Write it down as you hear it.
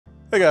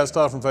Hey guys,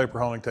 Todd from Vapor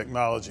Honing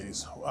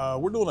Technologies.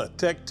 We're doing a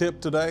tech tip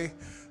today.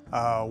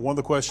 One of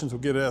the questions we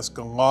get asked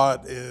a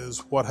lot is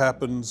what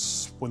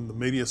happens when the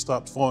media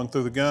stops flowing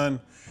through the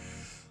gun.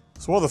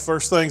 So one of the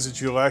first things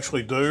that you'll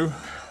actually do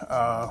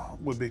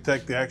would be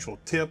take the actual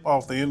tip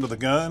off the end of the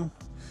gun,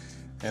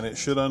 and it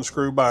should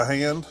unscrew by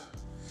hand.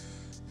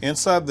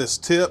 Inside this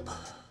tip,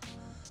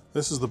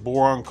 this is the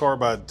boron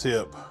carbide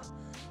tip.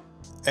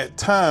 At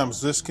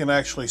times, this can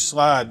actually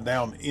slide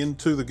down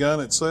into the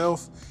gun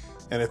itself.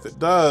 And if it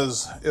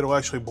does, it'll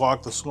actually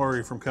block the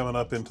slurry from coming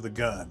up into the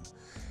gun.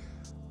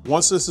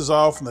 Once this is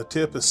off and the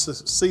tip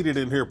is seated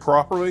in here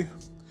properly,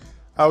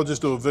 I would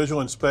just do a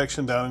visual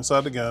inspection down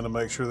inside the gun to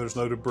make sure there's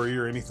no debris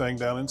or anything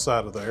down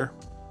inside of there.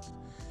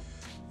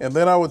 And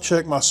then I would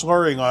check my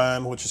slurry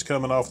line, which is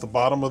coming off the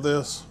bottom of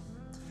this.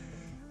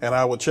 And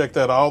I would check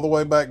that all the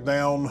way back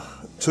down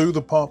to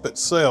the pump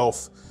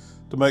itself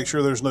to make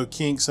sure there's no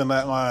kinks in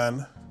that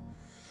line.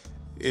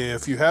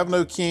 If you have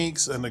no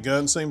kinks and the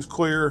gun seems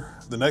clear,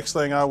 the next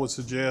thing I would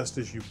suggest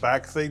is you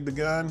backfeed the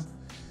gun.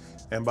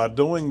 And by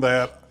doing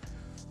that,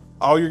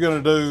 all you're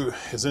gonna do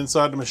is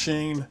inside the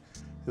machine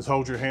is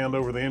hold your hand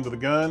over the end of the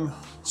gun,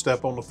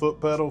 step on the foot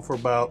pedal for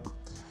about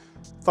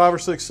 5 or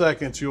 6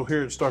 seconds. You'll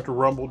hear it start to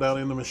rumble down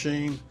in the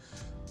machine.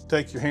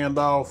 Take your hand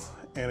off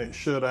and it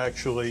should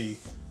actually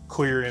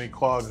clear any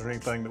clogs or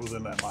anything that was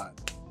in that line.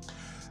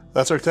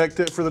 That's our tech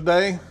tip for the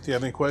day. If you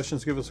have any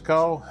questions, give us a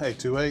call,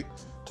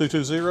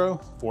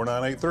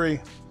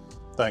 828-220-4983.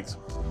 Thanks.